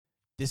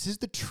This is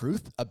the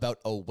truth about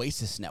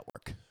Oasis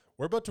Network.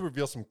 We're about to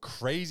reveal some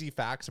crazy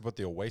facts about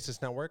the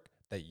Oasis Network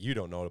that you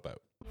don't know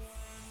about.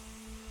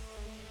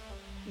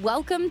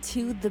 Welcome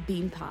to the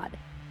Bean Pod.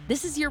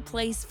 This is your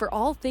place for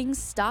all things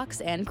stocks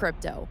and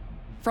crypto.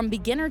 From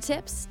beginner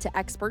tips to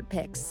expert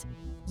picks.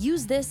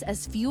 Use this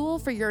as fuel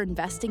for your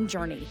investing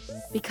journey,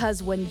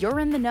 because when you're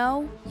in the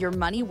know, your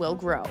money will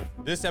grow.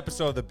 This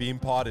episode of the Bean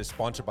Pod is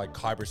sponsored by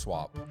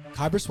KyberSwap.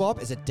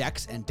 KyberSwap is a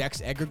DEX and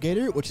DEX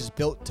aggregator, which is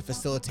built to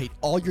facilitate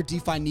all your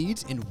DeFi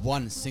needs in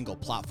one single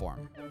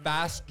platform.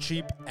 Fast,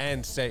 cheap,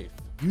 and safe.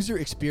 User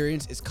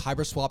experience is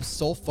KyberSwap's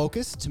sole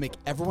focus to make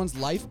everyone's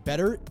life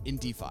better in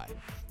DeFi.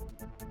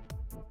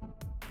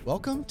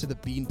 Welcome to the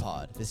Bean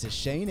Pod. This is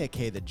Shane,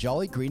 aka the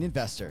Jolly Green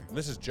Investor. And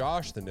this is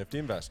Josh, the Nifty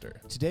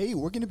Investor. Today,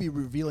 we're going to be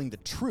revealing the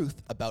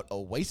truth about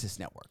Oasis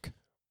Network.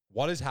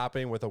 What is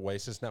happening with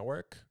Oasis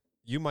Network?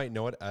 You might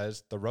know it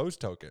as the Rose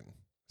token.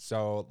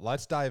 So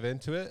let's dive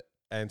into it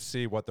and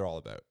see what they're all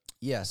about.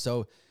 Yeah,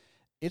 so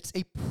it's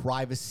a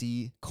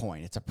privacy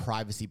coin. It's a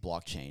privacy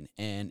blockchain.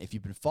 And if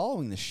you've been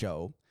following the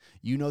show,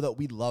 you know that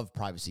we love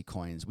privacy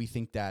coins. We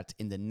think that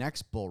in the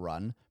next bull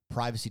run,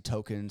 privacy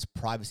tokens,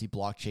 privacy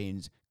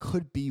blockchains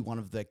could be one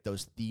of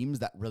those themes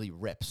that really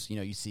rips. You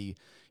know, you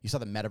saw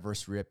the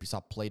metaverse rip, you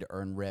saw play to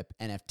earn rip,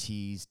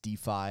 NFTs,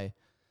 DeFi.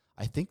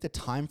 I think the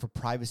time for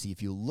privacy,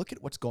 if you look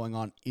at what's going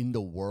on in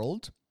the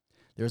world,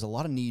 there's a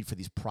lot of need for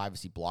these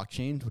privacy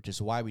blockchains, which is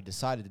why we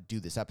decided to do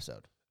this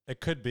episode. It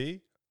could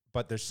be,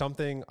 but there's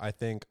something I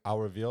think I'll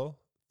reveal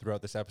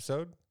throughout this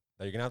episode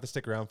that you're going to have to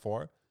stick around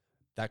for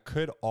that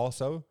could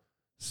also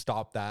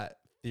stop that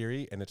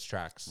theory in its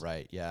tracks.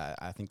 Right. Yeah.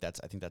 I think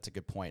that's a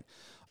good point.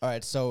 All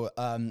right. So,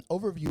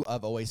 overview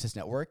of Oasis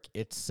Network.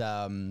 It's,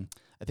 I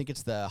think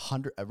it's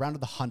around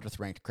the 100th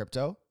ranked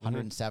crypto,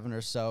 107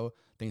 or so.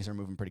 Things are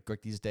moving pretty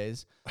quick these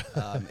days.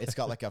 It's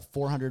got like a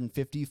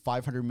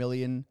 500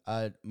 million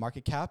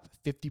market cap.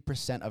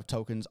 50% of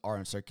tokens are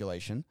in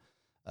circulation.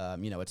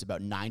 It's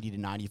about 90 to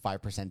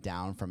 95%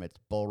 down from its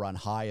bull run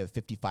high of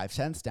 55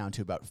 cents down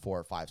to about 4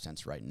 or 5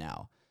 cents right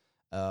now.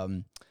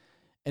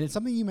 And it's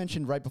something you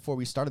mentioned right before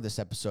we started this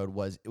episode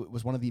it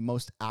was one of the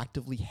most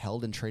actively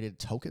held and traded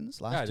tokens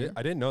last year.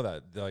 I didn't know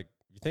that. Like,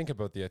 you think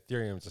about the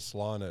Ethereums, the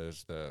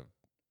Solanas,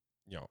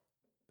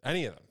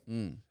 any of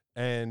them.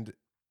 And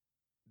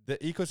the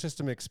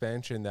ecosystem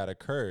expansion that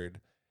occurred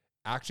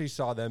actually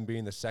saw them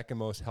being the second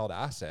most held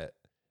asset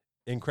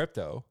in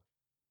crypto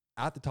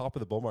at the top of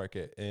the bull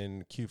market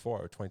in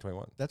Q4 of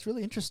 2021. That's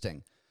really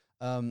interesting.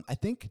 I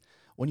think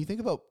when you think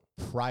about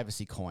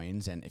privacy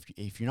coins, and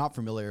if you're not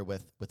familiar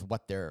with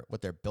what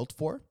they're built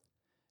for,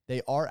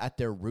 they are at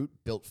their root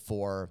built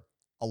for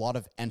a lot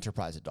of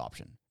enterprise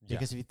adoption.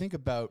 Because if you think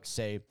about,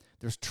 say,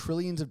 there's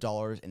trillions of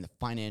dollars in the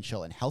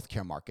financial and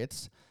healthcare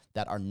markets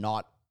that are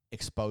not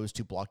exposed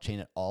to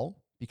blockchain at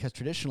all, because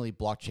traditionally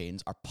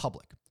blockchains are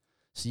public.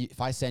 So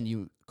if I send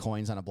you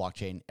coins on a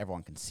blockchain,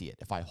 everyone can see it.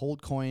 If I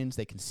hold coins,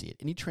 they can see it.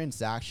 Any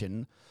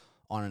transaction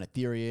on an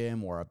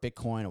Ethereum or a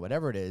Bitcoin or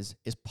whatever it is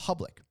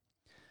public.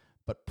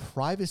 But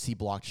privacy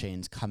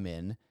blockchains come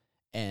in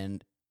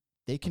and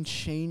they can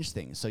change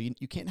things. So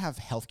you can't have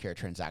healthcare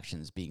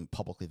transactions being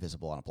publicly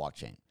visible on a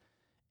blockchain.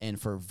 And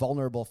for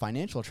vulnerable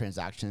financial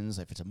transactions,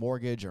 if it's a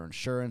mortgage or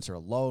insurance or a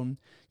loan,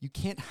 you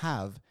can't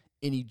have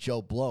any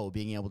Joe Blow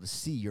being able to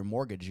see your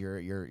mortgage,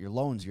 your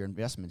loans, your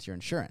investments, your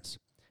insurance.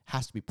 It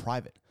has to be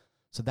private.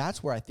 So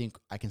that's where I think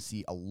I can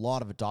see a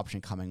lot of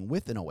adoption coming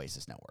with an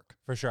Oasis Network.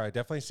 For sure. I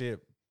definitely see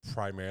it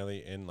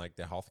primarily in like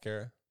the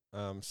healthcare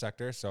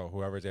sector. So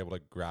whoever's able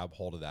to grab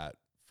hold of that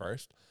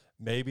first,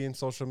 maybe in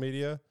social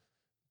media,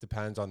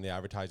 depends on the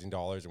advertising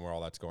dollars and where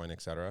all that's going,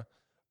 et cetera.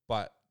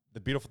 But the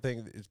beautiful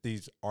thing is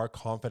these are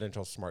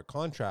confidential smart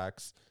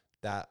contracts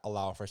that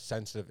allow for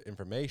sensitive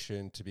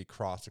information to be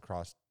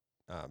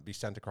be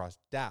sent across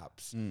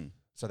dApps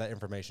so that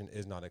information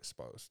is not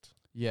exposed.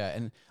 Yeah.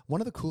 And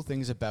one of the cool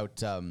things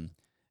about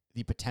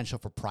the potential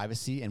for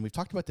privacy, and we've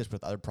talked about this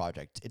with other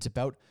projects, it's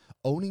about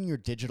owning your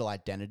digital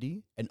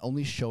identity and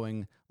only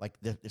showing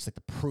it's like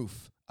the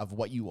proof of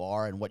what you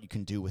are and what you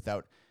can do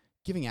without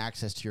giving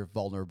access to your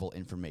vulnerable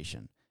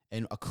information.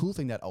 And a cool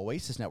thing that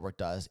Oasis Network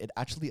does, it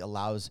actually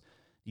allows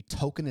the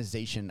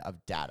tokenization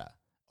of data,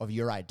 of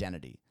your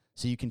identity.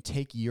 So you can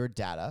take your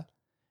data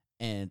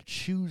and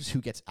choose who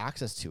gets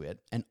access to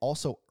it and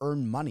also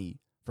earn money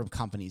from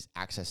companies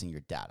accessing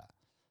your data.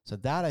 So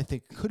that, I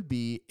think, could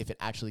be, if it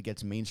actually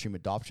gets mainstream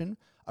adoption,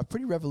 a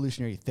pretty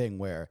revolutionary thing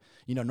where,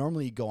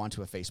 normally you go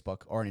onto a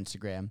Facebook or an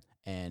Instagram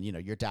and,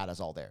 your data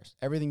is all theirs.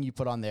 Everything you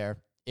put on there,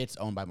 it's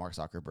owned by Mark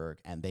Zuckerberg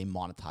and they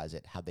monetize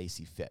it how they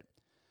see fit.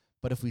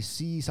 But if we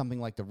see something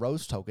like the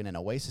Rose token and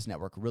Oasis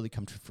Network really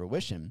come to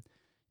fruition,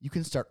 you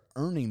can start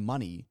earning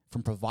money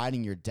from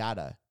providing your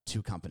data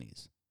to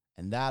companies.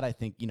 And that, I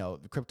think,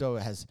 crypto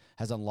has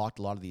unlocked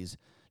a lot of these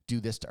do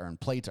this to earn,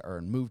 play to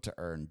earn, move to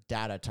earn,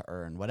 data to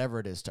earn, whatever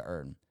it is to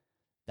earn.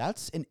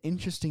 That's an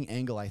interesting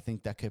angle, I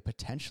think, that could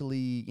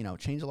potentially,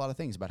 change a lot of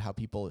things about how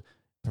people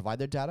provide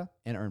their data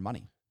and earn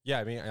money. Yeah,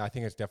 I mean, I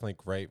think it's definitely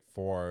great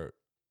for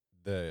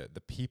the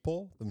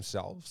people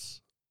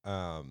themselves.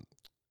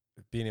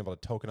 being able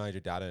to tokenize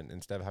your data, and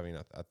instead of having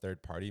a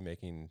third party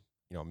making,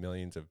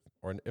 millions of,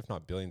 or if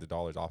not billions of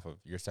dollars off of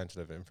your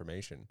sensitive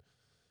information,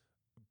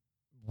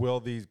 will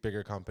these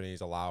bigger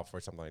companies allow for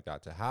something like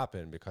that to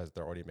happen because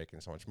they're already making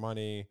so much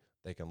money,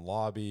 they can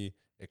lobby,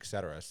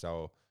 etc.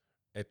 So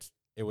it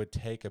would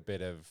take a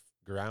bit of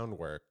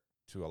groundwork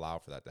to allow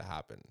for that to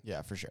happen.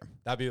 Yeah, for sure.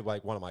 That'd be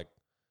like one of my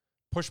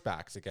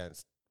pushbacks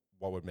against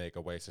what would make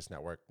Oasis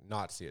Network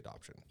not see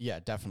adoption. Yeah,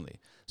 definitely.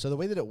 So the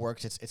way that it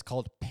works, it's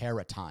called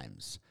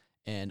paratimes.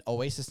 And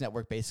Oasis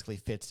Network basically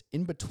fits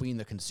in between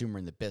the consumer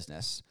and the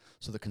business.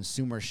 So the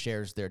consumer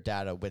shares their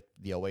data with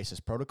the Oasis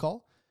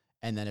protocol,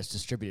 and then it's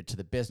distributed to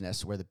the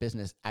business, where the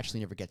business actually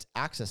never gets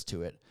access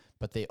to it,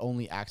 but they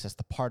only access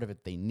the part of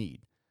it they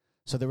need.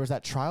 So there was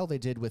that trial they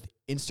did with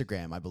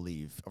Instagram, I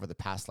believe, over the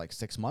past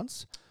 6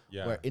 months,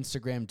 where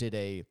Instagram did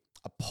a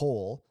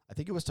poll. I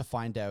think it was to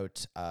find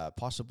out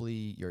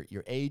possibly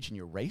your age and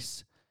your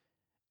race.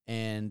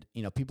 And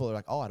people are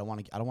like, oh, I don't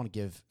want to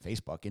give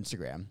Facebook,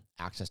 Instagram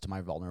access to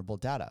my vulnerable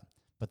data.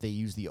 But they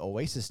use the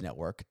Oasis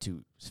network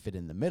to fit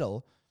in the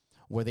middle,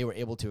 where they were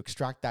able to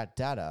extract that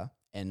data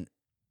and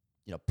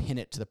pin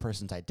it to the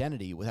person's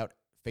identity without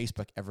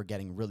Facebook ever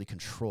getting really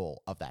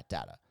control of that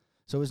data.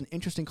 So it was an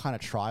interesting kind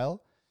of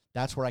trial.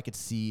 That's where I could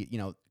see,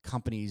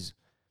 companies,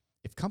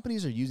 if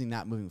companies are using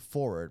that moving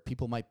forward,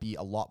 people might be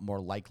a lot more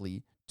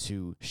likely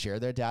to share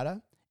their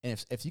data.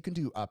 And if you can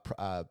do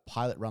a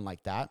pilot run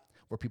like that,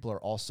 where people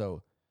are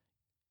also,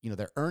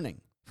 they're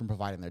earning from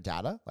providing their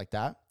data like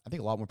that, I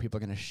think a lot more people are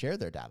going to share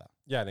their data.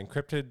 Yeah, and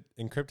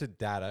encrypted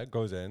data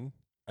goes in,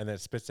 and then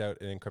it spits out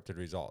an encrypted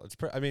result. It's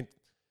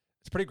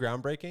pretty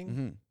groundbreaking,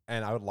 Mm-hmm.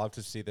 and I would love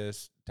to see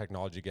this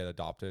technology get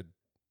adopted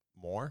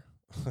more.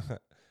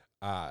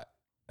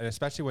 And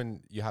especially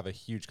when you have a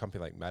huge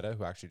company like Meta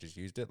who actually just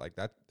used it, like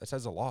that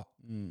says a lot,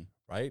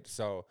 right?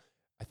 So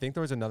I think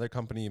there was another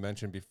company you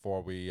mentioned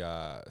before we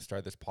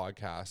started this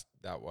podcast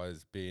that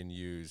was being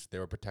used. They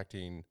were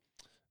protecting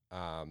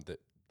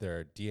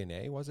their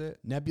DNA, was it?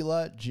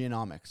 Nebula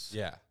Genomics.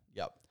 Yeah.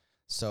 Yep.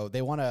 So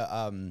they want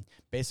to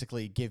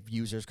basically give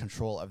users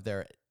control of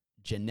their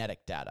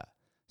genetic data.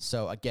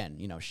 So again,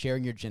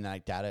 sharing your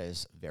genetic data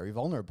is very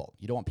vulnerable.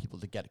 You don't want people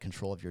to get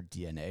control of your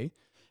DNA.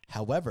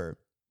 However,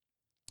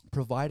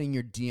 providing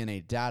your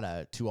DNA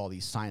data to all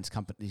these science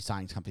companies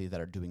that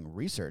are doing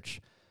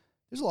research,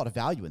 there's a lot of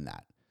value in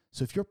that.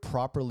 So if you're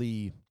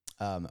properly,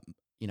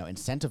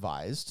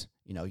 incentivized,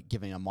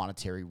 giving a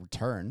monetary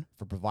return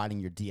for providing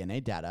your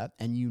DNA data,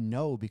 and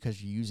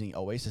because you're using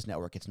Oasis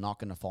Network, it's not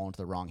going to fall into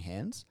the wrong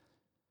hands,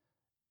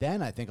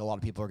 then I think a lot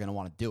of people are going to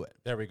want to do it.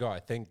 There we go. I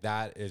think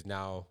that is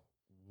now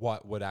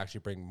what would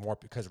actually bring more,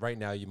 because right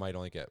now you might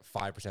only get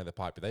 5% of the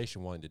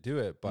population willing to do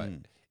it. But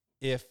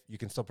if you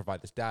can still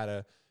provide this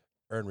data,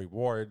 earn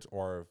rewards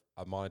or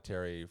a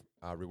monetary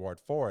reward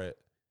for it,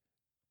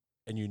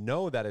 and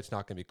that it's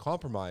not going to be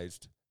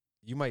compromised,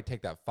 you might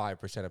take that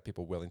 5% of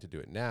people willing to do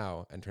it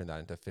now and turn that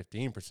into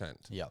 15%.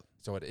 Yeah.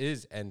 So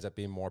it ends up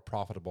being more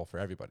profitable for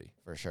everybody.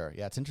 For sure.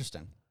 Yeah, it's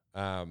interesting.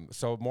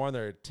 So more on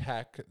their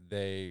tech,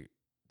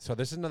 so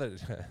this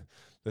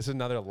is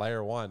another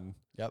layer one.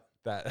 Yep.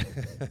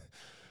 That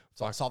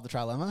solve the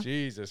trilemma.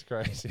 Jesus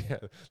Christ. Yeah.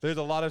 There's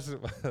a lot.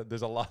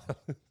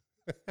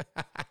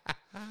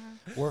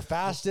 We're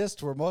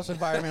fastest, we're most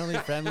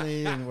environmentally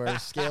friendly, and we're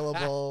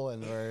scalable,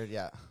 and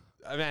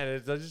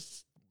Man,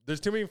 there's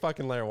too many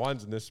fucking layer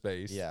ones in this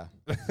space. Yeah.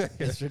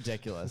 It's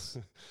ridiculous.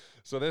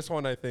 So this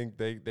one, I think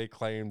they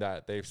claim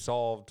that they've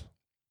solved,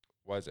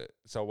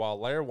 so while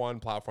layer one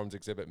platforms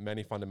exhibit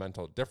many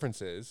fundamental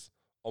differences,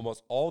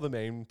 almost all of them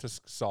aim to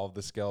solve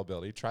the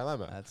scalability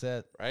trilemma. That's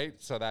it. Right?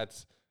 So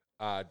that's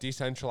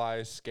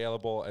decentralized,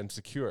 scalable, and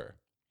secure.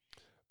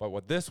 But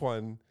with this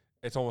one,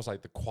 it's almost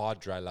like the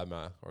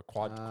quadrilemma or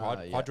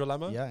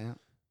quadrilemma. Yeah.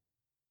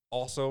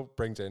 Also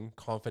brings in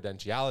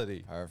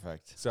confidentiality.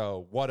 Perfect.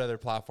 So what other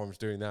platforms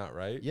doing that,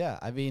 right? Yeah.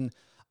 I mean,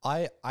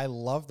 I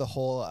love the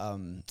whole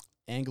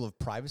angle of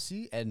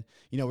privacy. And,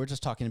 we're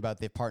just talking about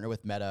they partner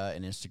with Meta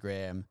and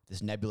Instagram,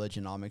 this Nebula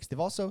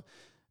Genomics.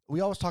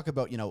 We always talk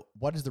about,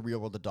 what is the real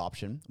world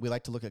adoption? We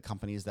like to look at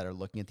companies that are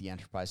looking at the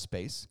enterprise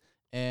space.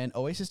 And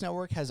Oasis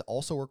Network has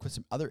also worked with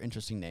some other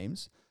interesting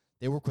names.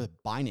 They work with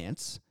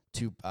Binance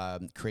to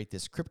create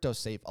this crypto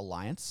safe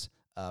alliance,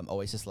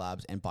 Oasis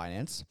Labs and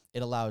Binance.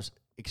 It allows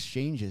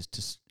exchanges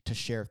to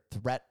share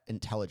threat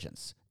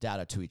intelligence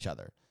data to each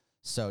other.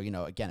 So,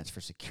 again, it's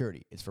for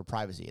security, it's for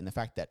privacy. And the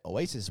fact that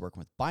Oasis is working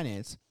with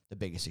Binance, the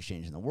biggest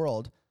exchange in the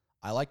world,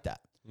 I like that.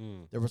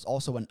 There was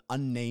also an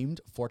unnamed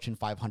Fortune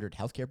 500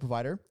 healthcare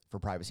provider for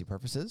privacy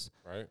purposes.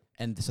 Right.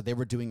 And so they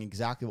were doing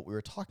exactly what we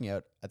were talking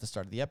about at the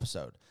start of the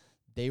episode.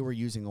 They were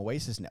using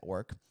Oasis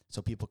Network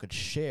so people could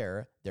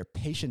share their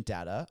patient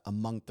data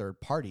among third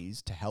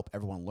parties to help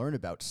everyone learn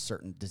about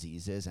certain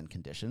diseases and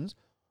conditions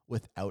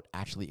without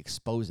actually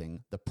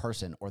exposing the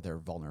person or their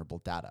vulnerable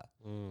data.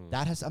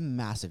 That has a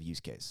massive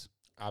use case.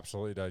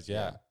 Absolutely does,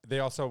 yeah. They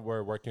also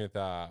were working with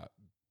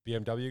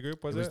BMW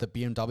Group, was it? It was the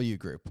BMW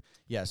Group.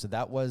 Yeah, so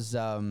that was,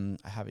 I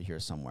have it here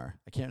somewhere.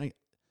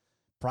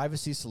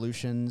 Privacy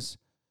Solutions,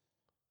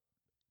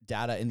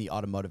 data in the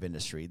automotive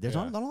industry. There's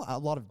Yeah. not a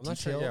lot of I'm not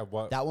sure, detail.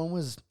 what. That one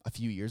was a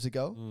few years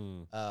ago.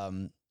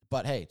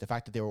 But hey, the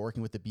fact that they were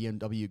working with the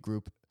BMW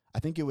Group, I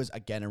think it was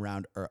again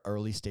around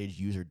early stage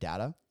user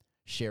data,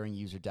 sharing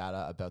user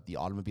data about the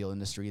automobile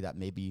industry that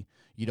maybe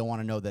you don't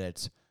want to know that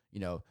it's,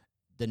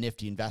 the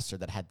nifty investor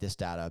that had this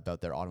data about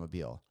their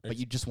automobile, but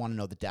you just want to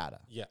know the data.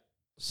 Yeah.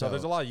 So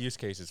there's a lot of use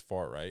cases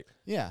for it, right?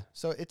 Yeah.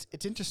 So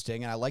it's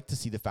interesting. And I like to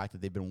see the fact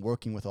that they've been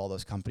working with all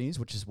those companies,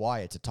 which is why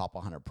it's a top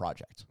 100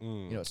 project.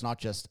 It's not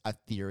just a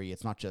theory.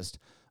 It's not just,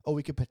 oh,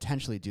 we could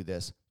potentially do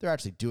this. They're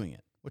actually doing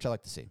it, which I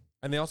like to see.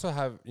 And they also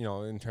have,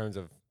 in terms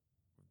of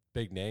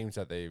big names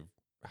that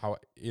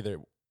either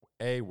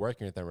A,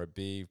 working with them, or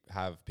B,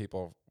 have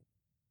people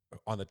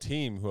on the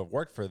team who have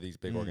worked for these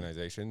big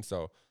organizations.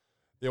 So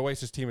the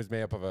Oasis team is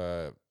made up of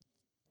a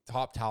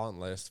top talent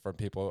list from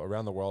people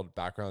around the world,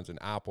 backgrounds in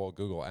Apple,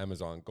 Google,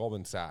 Amazon,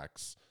 Goldman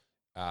Sachs,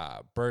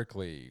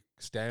 Berkeley,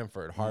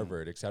 Stanford,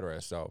 Harvard, et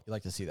cetera. So You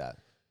like to see that.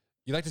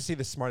 you like to see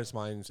the smartest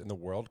minds in the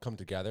world come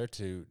together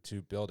to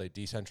build a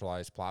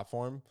decentralized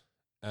platform.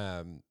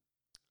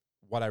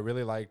 What I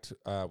really liked,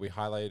 we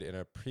highlighted in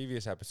a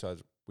previous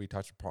episode, we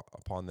touched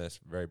upon this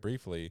very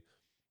briefly,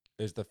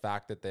 is the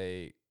fact that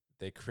they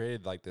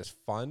created like this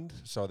fund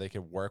so they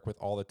could work with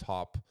all the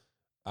top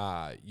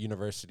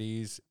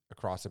universities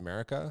across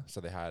America. So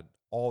they had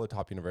all the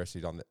top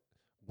universities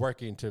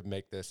working to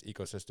make this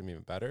ecosystem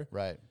even better.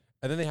 Right.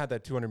 And then they had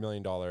that $200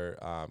 million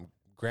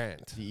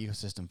grant. The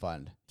ecosystem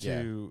fund.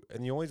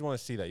 And you always want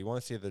to see that. You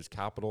want to see that there's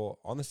capital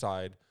on the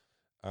side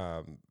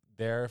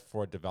there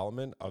for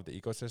development of the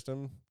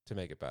ecosystem to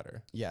make it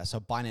better. Yeah. So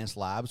Binance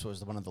Labs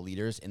was one of the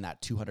leaders in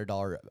that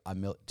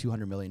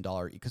 $200 million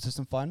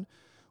ecosystem fund,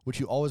 which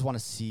you always want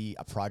to see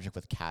a project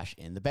with cash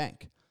in the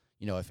bank.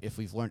 If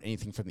we've learned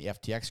anything from the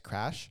FTX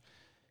crash,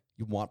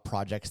 you want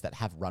projects that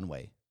have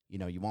runway.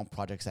 You want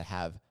projects that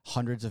have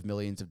hundreds of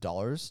millions of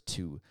dollars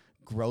to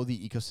grow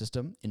the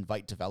ecosystem,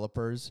 invite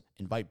developers,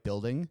 invite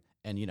building,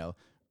 and,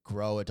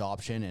 grow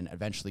adoption and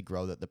eventually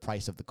grow the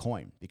price of the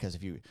coin. Because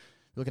if you're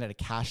looking at a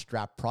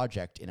cash-strapped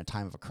project in a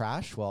time of a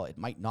crash, well, it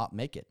might not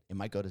make it. It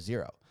might go to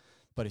zero.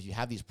 But if you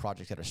have these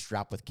projects that are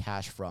strapped with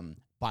cash from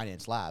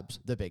Binance Labs,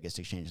 the biggest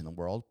exchange in the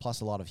world,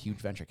 plus a lot of huge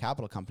venture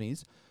capital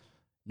companies,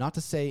 not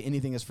to say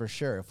anything is for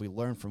sure. If we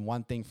learn from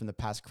one thing from the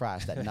past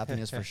crash, that nothing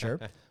is for sure,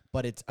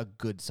 but it's a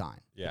good sign.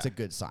 Yeah. It's a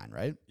good sign,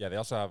 right? Yeah, they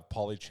also have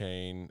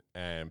Polychain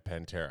and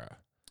Pantera.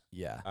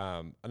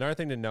 Yeah. Another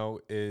thing to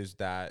note is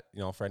that,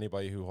 for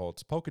anybody who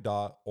holds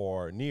Polkadot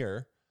or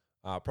Near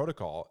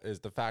protocol, is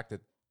the fact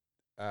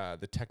that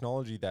the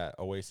technology that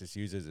Oasis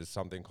uses is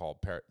something called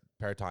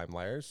paratime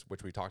layers,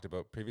 which we talked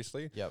about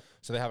previously. Yep.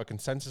 So they have a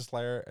consensus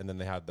layer, and then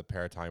they have the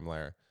paratime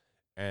layer.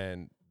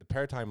 And the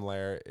paratime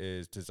layer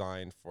is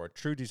designed for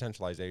true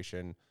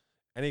decentralization.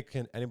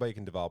 Anybody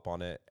can develop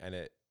on it, and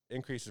it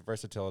increases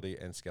versatility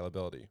and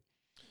scalability.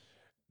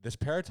 This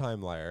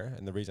paratime layer,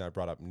 and the reason I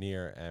brought up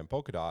Near and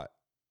Polkadot,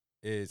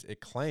 is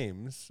it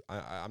claims,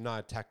 I'm not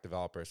a tech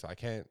developer, so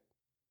it'd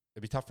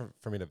be tough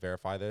for me to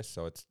verify this.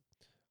 So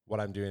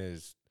what I'm doing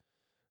is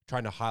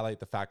trying to highlight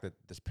the fact that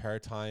this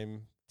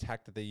paratime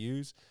tech that they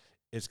use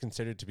is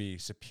considered to be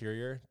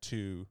superior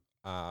to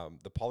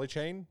the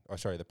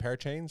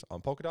parachains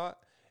on Polkadot,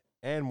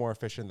 and more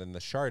efficient than the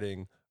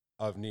sharding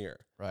of Near.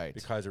 Right.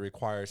 Because it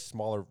requires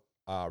smaller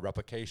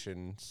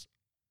replications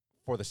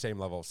for the same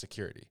level of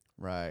security.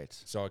 Right.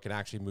 So it can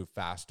actually move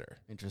faster.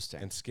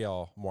 Interesting. And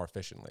scale more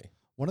efficiently.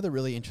 One of the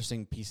really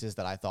interesting pieces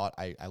that I thought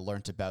I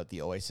learned about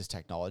the Oasis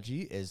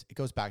technology is it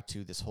goes back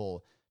to this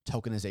whole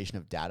tokenization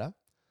of data.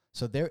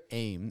 So their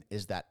aim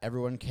is that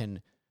everyone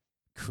can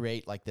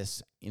create like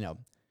this,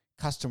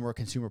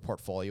 consumer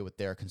portfolio with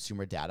their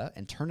consumer data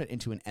and turn it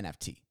into an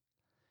NFT.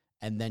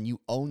 And then you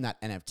own that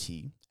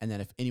NFT. And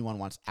then if anyone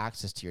wants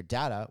access to your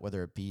data,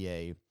 whether it be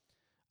a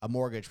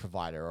mortgage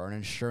provider or an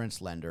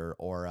insurance lender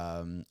or,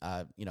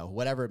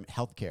 whatever,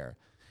 healthcare,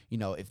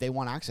 if they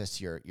want access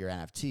to your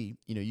NFT,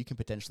 you can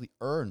potentially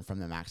earn from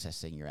them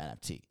accessing your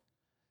NFT.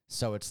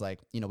 So it's like,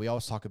 we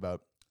always talk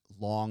about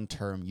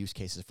long-term use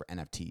cases for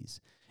NFTs.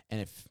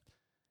 And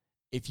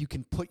if you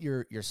can put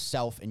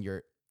yourself and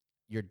your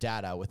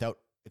data without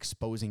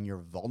exposing your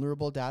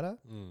vulnerable data,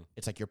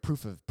 it's like your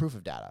proof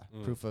of data,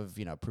 proof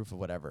of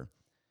whatever.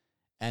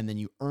 And then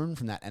you earn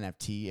from that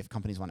NFT if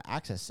companies want to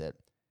access it.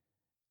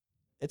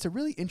 It's a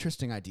really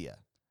interesting idea.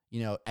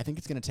 I think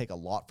it's going to take a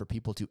lot for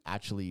people to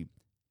actually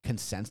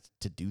consent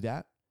to do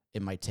that.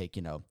 It might take,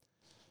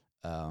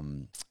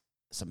 some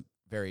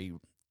very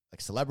like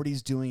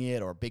celebrities doing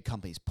it or big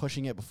companies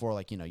pushing it before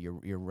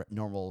your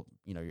normal,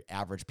 your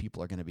average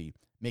people are going to be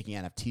making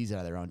NFTs out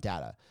of their own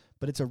data.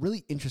 But it's a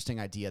really interesting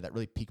idea that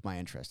really piqued my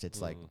interest. It's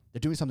like they're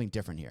doing something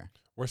different here.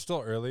 We're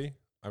still early.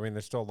 I mean,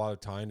 there's still a lot of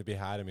time to be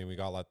had. I mean, we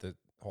got to let the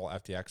whole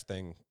FTX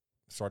thing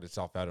sort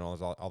itself out and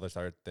all those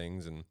other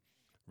things and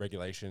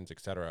regulations, et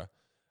cetera.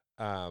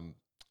 To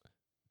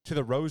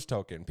the Rose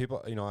token,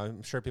 people,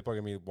 I'm sure people are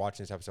going to be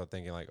watching this episode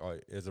thinking like, oh,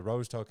 is the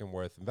Rose token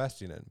worth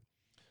investing in?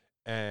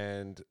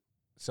 And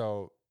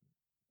so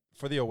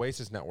for the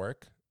Oasis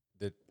Network,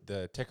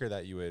 the ticker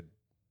that you would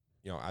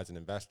as an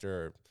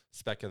investor or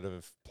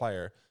speculative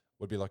player,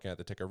 would be looking at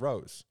the ticker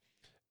ROSE.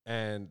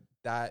 And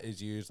that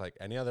is used like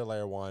any other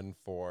layer one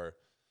for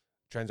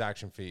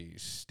transaction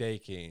fees,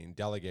 staking,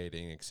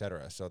 delegating,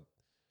 etc. So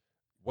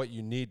what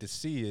you need to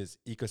see is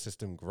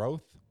ecosystem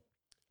growth,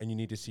 and you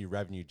need to see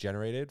revenue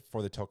generated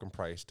for the token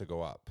price to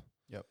go up.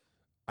 Yep.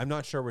 I'm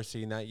not sure we're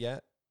seeing that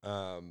yet.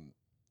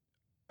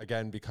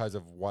 Again, because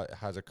of what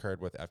has occurred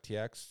with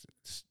FTX,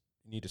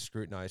 you need to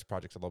scrutinize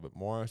projects a little bit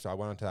more. So I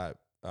went onto that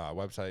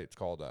website. It's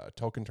called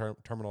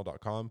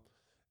tokenterminal.com,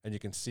 and you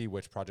can see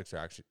which projects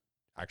are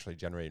actually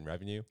generating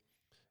revenue.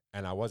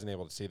 And I wasn't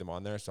able to see them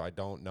on there, so I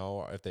don't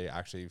know if they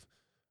actually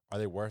are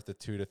they worth the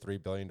 $2 to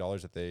 $3 billion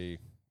that they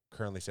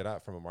currently sit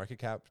at from a market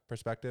cap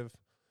perspective.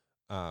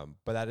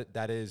 But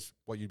that is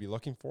what you'd be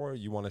looking for.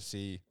 You want to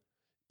see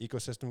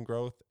ecosystem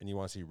growth, and you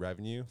want to see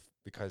revenue,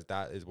 because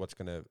that is what's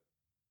going to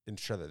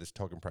ensure that this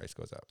token price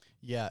goes up.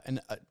 Yeah, and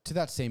to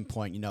that same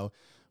point,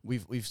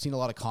 we've seen a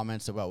lot of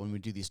comments about when we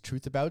do these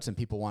truth abouts, and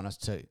people want us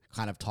to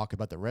kind of talk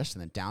about the risk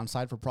and the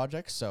downside for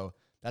projects. So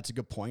that's a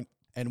good point.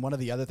 And one of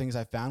the other things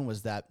I found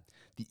was that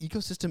the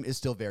ecosystem is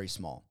still very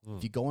small.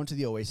 If you go into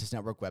the Oasis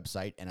Network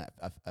website and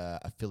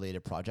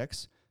affiliated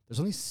projects, there's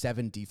only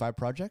 7 DeFi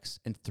projects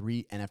and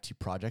 3 NFT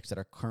projects that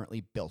are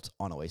currently built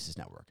on Oasis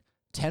Network.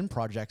 10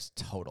 projects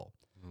total.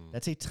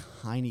 That's a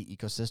tiny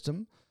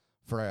ecosystem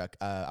for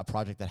a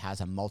project that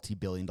has a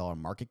multi-billion-dollar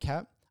market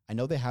cap. I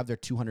know they have their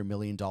 $200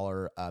 million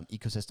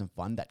ecosystem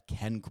fund that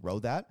can grow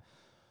that,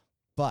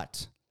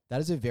 but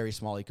that is a very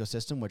small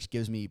ecosystem, which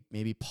gives me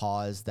maybe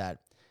pause that,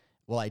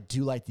 well, I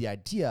do like the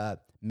idea,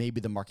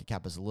 maybe the market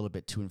cap is a little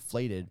bit too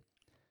inflated.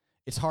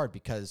 It's hard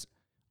because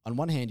on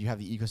one hand, you have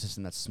the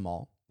ecosystem that's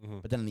small,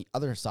 but then on the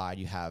other side,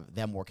 you have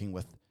them working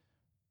with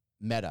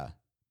Meta,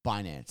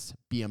 Binance,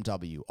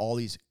 BMW, all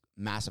these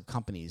massive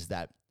companies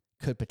that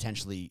could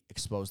potentially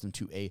expose them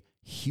to a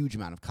huge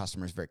amount of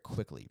customers very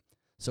quickly.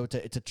 So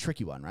it's a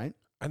tricky one, right?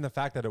 And the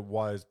fact that it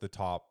was the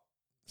top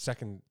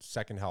second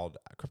held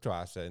crypto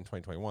asset in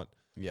 2021.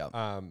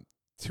 Yeah.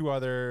 2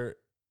 other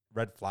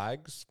red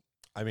flags.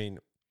 I mean,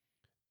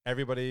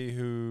 everybody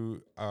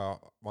who,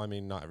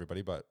 not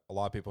everybody, but a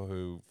lot of people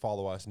who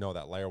follow us know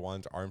that layer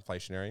ones are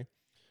inflationary.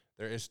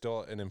 There is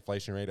still an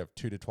inflation rate of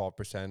 2 to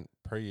 12%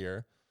 per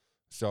year.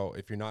 So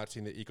if you're not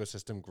seeing the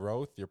ecosystem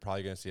growth, you're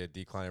probably going to see a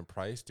decline in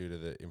price due to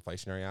the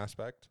inflationary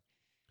aspect.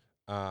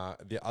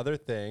 The other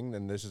thing,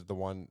 and this is the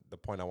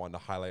point I wanted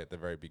to highlight at the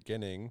very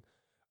beginning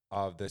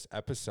of this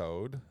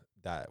episode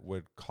that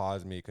would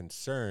cause me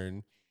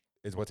concern,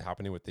 is what's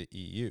happening with the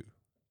EU.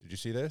 Did you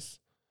see this?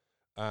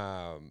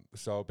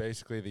 So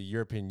basically the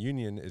European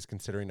Union is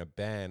considering a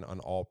ban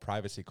on all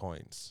privacy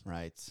coins.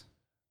 Right.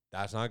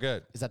 That's not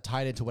good. Is that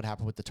tied into what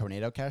happened with the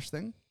Tornado Cash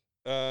thing?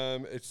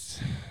 It's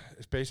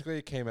basically,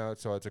 it came out.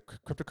 So it's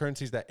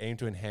cryptocurrencies that aim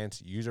to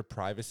enhance user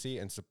privacy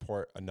and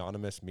support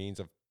anonymous means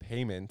of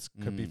payments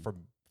could be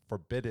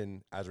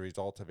forbidden as a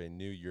result of a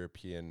new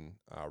European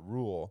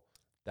rule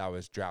that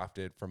was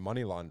drafted for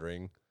money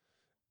laundering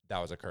that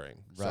was occurring.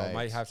 Right. So it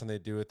might have something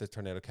to do with the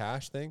Tornado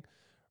Cash thing.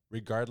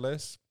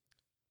 Regardless,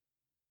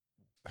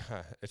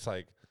 it's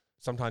like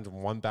sometimes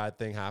when one bad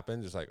thing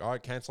happens, it's like, all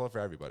right, cancel it for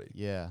everybody.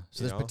 Yeah.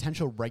 So there's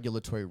potential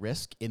regulatory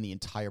risk in the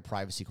entire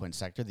privacy coin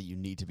sector that you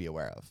need to be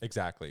aware of.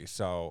 Exactly.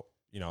 So,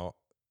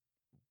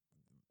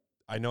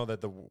 I know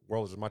that the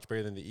world is much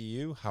bigger than the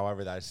EU.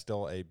 However, that is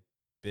still a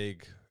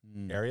big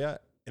area.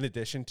 In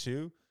addition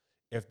to,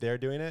 if they're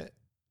doing it,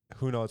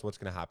 who knows what's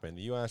going to happen in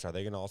the US? Are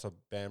they going to also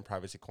ban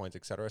privacy coins,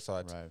 et cetera? So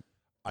that's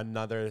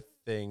another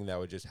thing that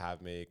would just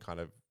have me kind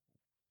of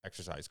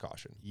exercise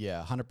caution.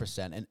 Yeah,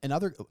 100%. And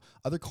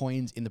other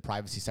coins in the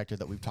privacy sector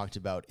that we've talked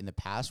about in the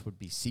past would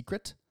be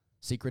Secret's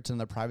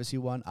another privacy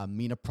one.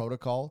 Mina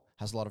Protocol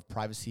has a lot of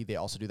privacy. They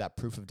also do that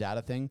proof of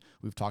data thing.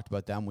 We've talked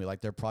about them. We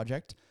like their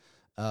project.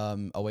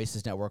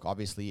 Oasis Network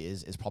obviously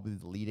is probably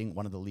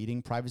one of the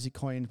leading privacy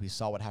coins. We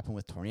saw what happened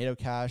with Tornado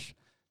Cash.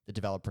 The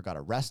developer got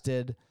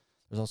arrested.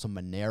 There's also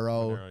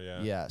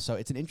Monero. Yeah. So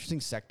it's an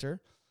interesting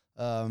sector.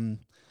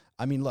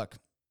 Look,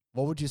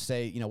 what would you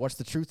say, what's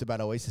the truth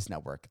about Oasis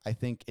Network? I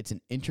think it's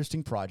an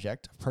interesting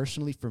project.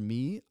 Personally, for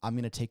me, I'm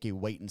going to take a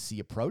wait and see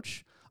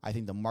approach. I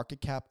think the market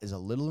cap is a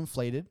little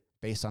inflated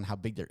based on how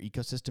big their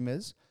ecosystem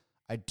is.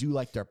 I do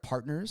like their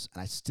partners,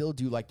 and I still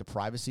do like the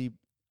privacy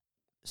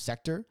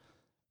sector.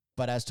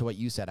 But as to what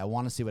you said, I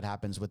want to see what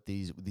happens with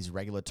these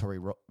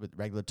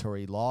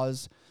regulatory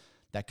laws.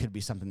 That could be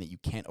something that you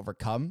can't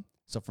overcome.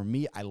 So for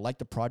me, I like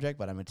the project,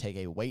 but I'm going to take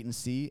a wait and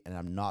see, and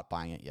I'm not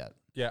buying it yet.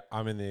 Yeah,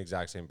 I'm in the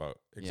exact same boat.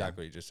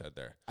 Exactly what you just said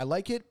there. I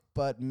like it,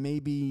 but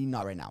maybe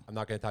not right now. I'm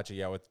not going to touch it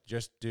yet,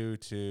 just due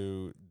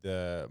to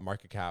the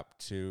market cap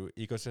to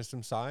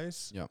ecosystem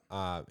size. Yeah.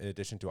 In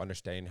addition to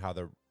understanding how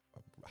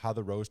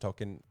the ROSE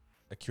token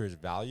accrues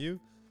value,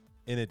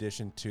 in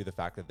addition to the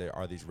fact that there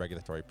are these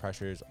regulatory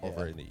pressures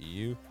over in the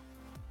EU,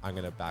 I'm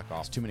going to back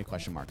off. It's too many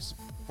question marks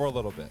for a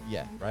little bit.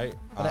 Yeah. Right.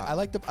 But I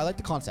like the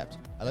concept.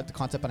 I like the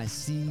concept, and I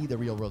see the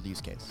real world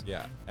use case.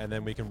 Yeah. And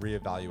then we can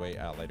reevaluate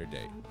at a later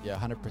date. Yeah,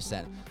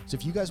 100%. So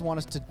if you guys want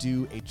us to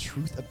do a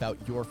truth about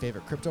your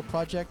favorite crypto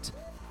project,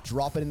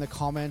 Drop it in the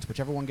comments.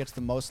 Whichever one gets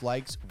the most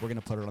likes, we're going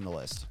to put it on the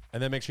list.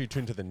 And then make sure you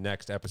tune to the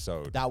next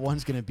episode. That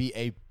one's going to be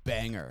a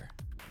banger.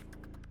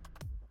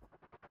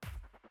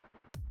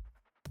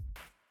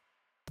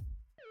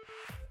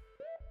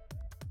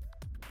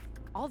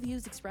 All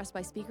views expressed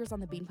by speakers on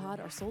the BeanPod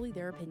are solely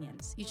their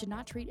opinions. You should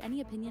not treat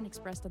any opinion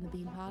expressed on the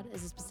BeanPod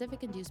as a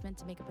specific inducement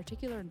to make a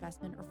particular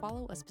investment or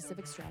follow a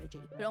specific strategy,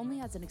 but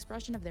only as an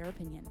expression of their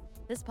opinion.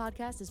 This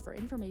podcast is for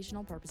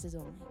informational purposes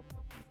only.